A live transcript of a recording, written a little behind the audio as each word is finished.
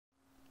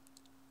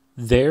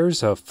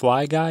There's a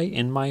Fly Guy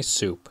in My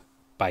Soup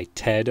by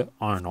Tedd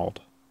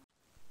Arnold.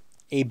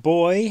 A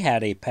boy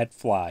had a pet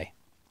fly.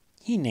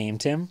 He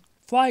named him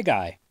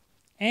Flyguy,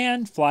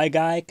 and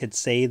Flyguy could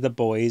say the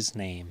boy's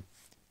name.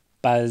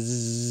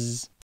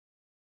 Buzz.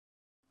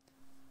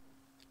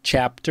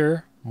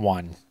 Chapter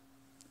 1.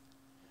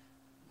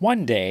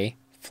 One day,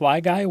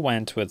 Flyguy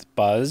went with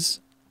Buzz,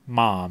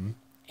 Mom,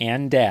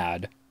 and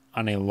Dad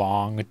on a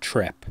long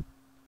trip.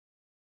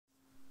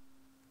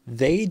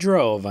 They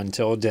drove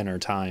until dinner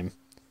time.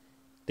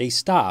 They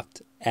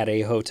stopped at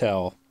a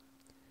hotel.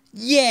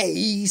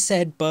 "Yay,"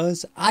 said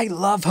Buzz. "I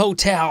love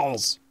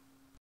hotels."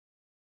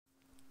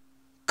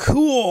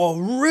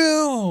 "Cool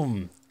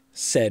room,"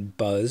 said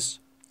Buzz.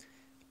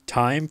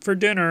 "Time for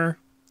dinner,"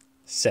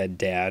 said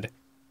Dad.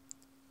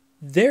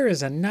 "There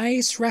is a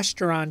nice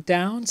restaurant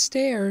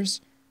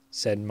downstairs,"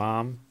 said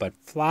Mom, "but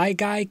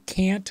Flyguy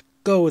can't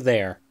go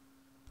there."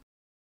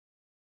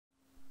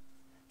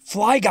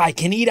 "Flyguy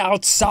can eat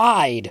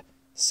outside,"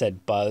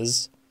 said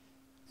Buzz.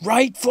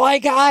 "Right,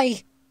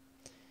 Flyguy?"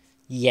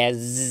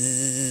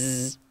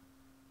 "Yes."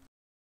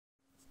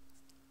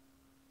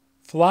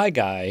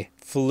 Flyguy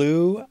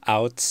flew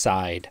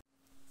outside.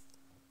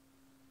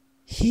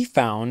 He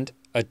found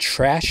a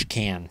trash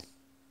can.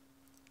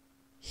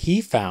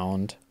 He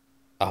found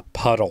a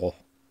puddle.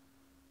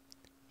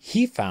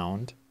 He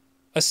found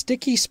a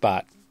sticky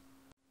spot.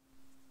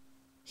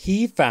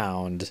 He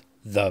found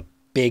the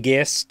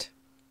biggest,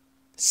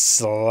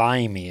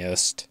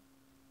 slimiest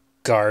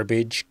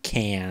garbage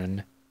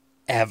can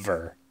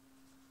ever.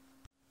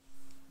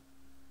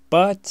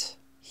 But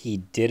he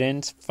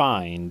didn't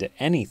find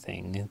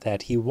anything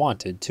that he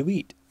wanted to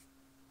eat.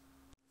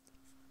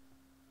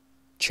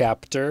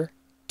 Chapter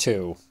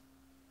 2.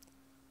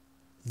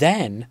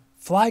 Then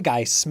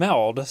Flyguy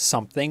smelled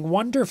something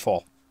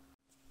wonderful.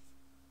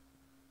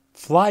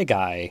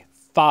 Flyguy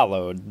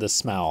followed the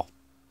smell.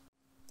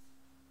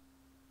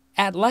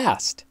 At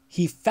last,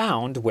 he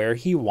found where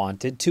he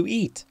wanted to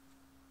eat.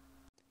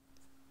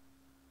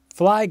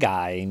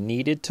 Flyguy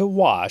needed to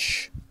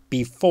wash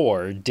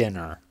before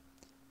dinner.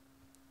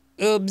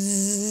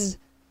 Oops,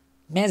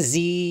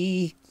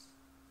 messy.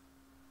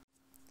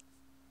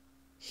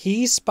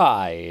 He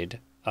spied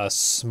a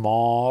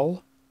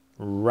small,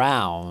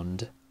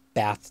 round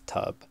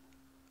bathtub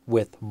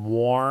with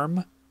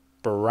warm,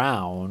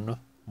 brown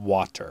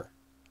water.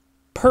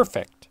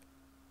 Perfect.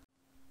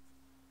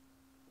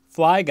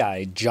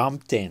 Flyguy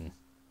jumped in.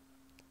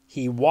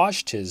 He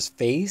washed his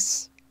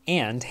face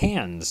and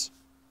hands.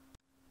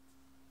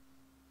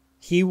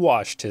 He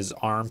washed his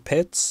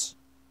armpits.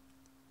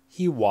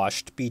 He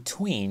washed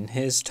between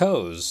his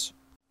toes.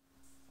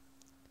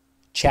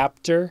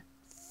 Chapter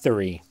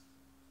 3.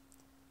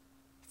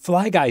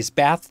 Flyguy's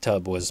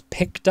bathtub was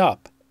picked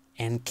up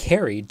and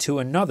carried to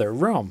another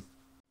room.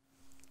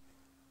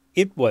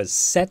 It was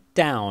set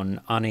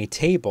down on a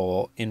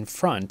table in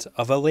front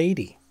of a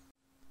lady.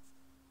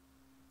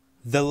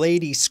 The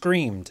lady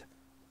screamed,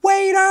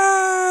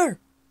 "Waiter!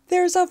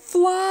 There's a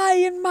fly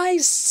in my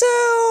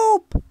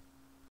soup!"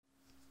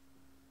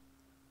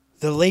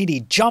 The lady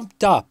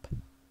jumped up.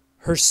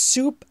 Her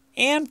soup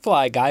and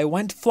Flyguy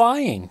went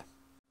flying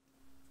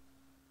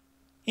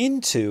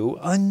into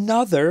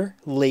another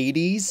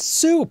lady's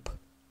soup.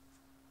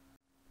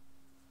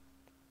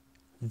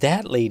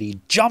 That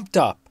lady jumped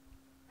up.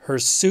 Her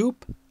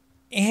soup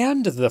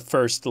and the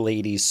first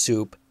lady's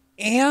soup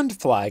and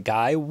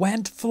Flyguy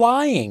went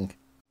flying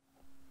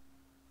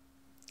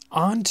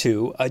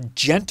onto a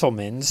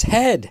gentleman's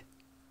head.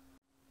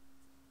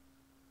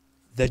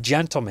 The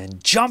gentleman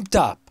jumped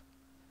up.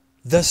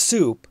 The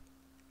soup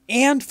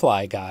and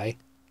Flyguy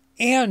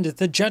and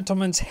the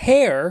gentleman's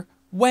hair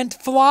went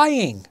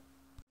flying.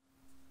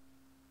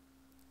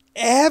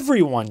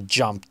 Everyone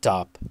jumped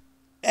up.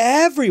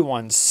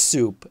 Everyone's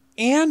soup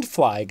and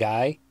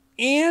Flyguy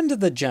and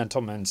the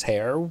gentleman's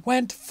hair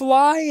went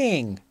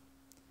flying.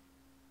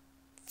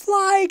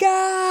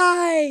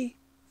 Flyguy!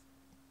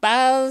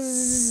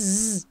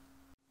 Buzz!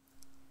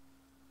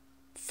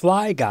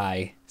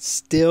 Flyguy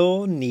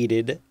still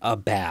needed a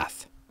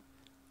bath.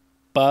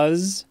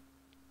 Buzz,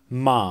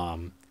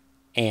 Mom,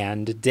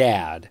 and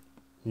Dad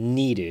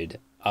needed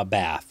a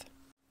bath.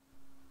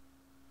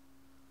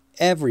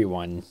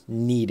 Everyone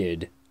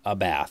needed a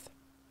bath.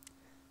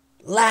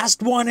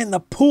 "Last one in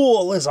the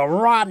pool is a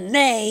rotten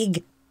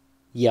egg,"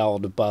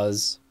 yelled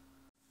Buzz.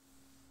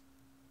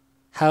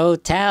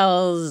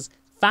 "Hotels,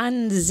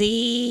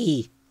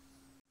 Funzy."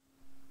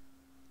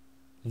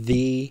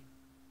 The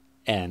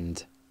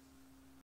end.